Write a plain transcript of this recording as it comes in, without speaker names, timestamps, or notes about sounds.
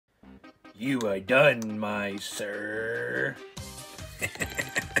You are done, my sir.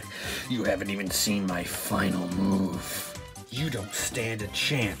 You haven't even seen my final move. You don't stand a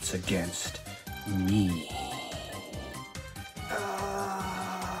chance against me.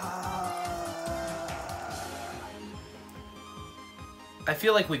 I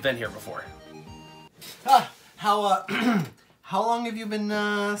feel like we've been here before. How long have you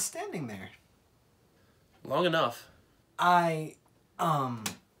been standing there? Long enough.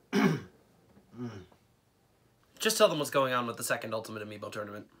 Just tell them what's going on with the second Ultimate Amiibo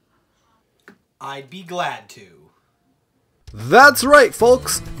tournament. I'd be glad to. That's right,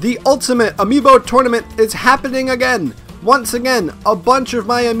 folks! The Ultimate Amiibo Tournament is happening again! Once again, a bunch of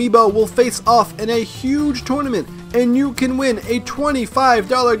my Amiibo will face off in a huge tournament, and you can win a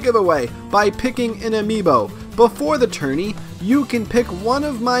 $25 giveaway by picking an Amiibo. Before the tourney, you can pick one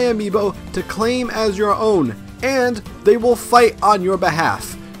of my Amiibo to claim as your own, and they will fight on your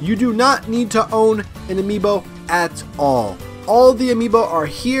behalf. You do not need to own an Amiibo at all. All the Amiibo are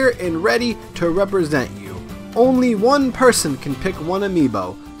here and ready to represent you. Only one person can pick one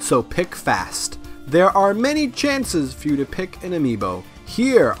Amiibo, so pick fast. There are many chances for you to pick an Amiibo.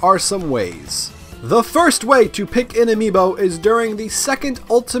 Here are some ways. The first way to pick an Amiibo is during the second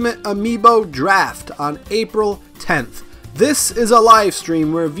Ultimate Amiibo Draft on April 10th. This is a live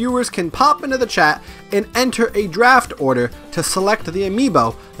stream where viewers can pop into the chat and enter a draft order to select the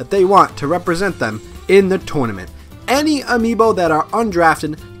Amiibo that they want to represent them in the tournament. Any Amiibo that are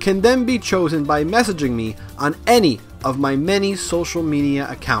undrafted can then be chosen by messaging me on any of my many social media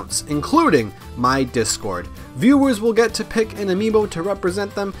accounts, including my Discord. Viewers will get to pick an Amiibo to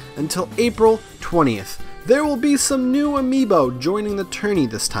represent them until April 20th. There will be some new Amiibo joining the tourney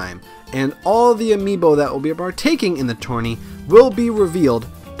this time, and all the Amiibo that will be partaking in the tourney will be revealed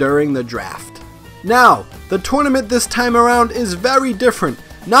during the draft. Now, the tournament this time around is very different.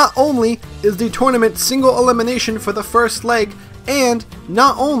 Not only is the tournament single elimination for the first leg, and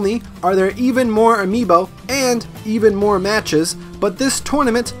not only are there even more Amiibo and even more matches, but this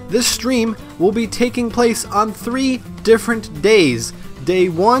tournament, this stream, will be taking place on 3 different days. Day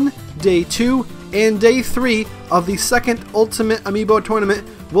 1, Day 2, and Day 3 of the second Ultimate Amiibo tournament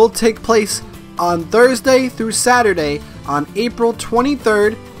will take place on Thursday through Saturday on April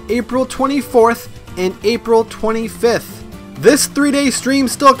 23rd, April 24th, and April 25th. This 3-day stream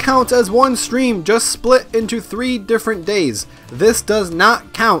still counts as one stream, just split into 3 different days. This does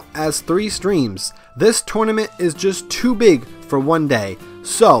not count as 3 streams. This tournament is just too big for one day,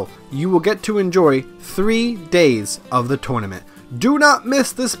 so you will get to enjoy 3 days of the tournament. Do not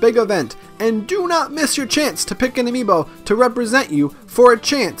miss this big event, and do not miss your chance to pick an Amiibo to represent you for a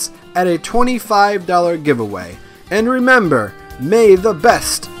chance at a $25 giveaway. And remember, may the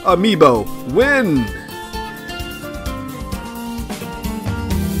best Amiibo win!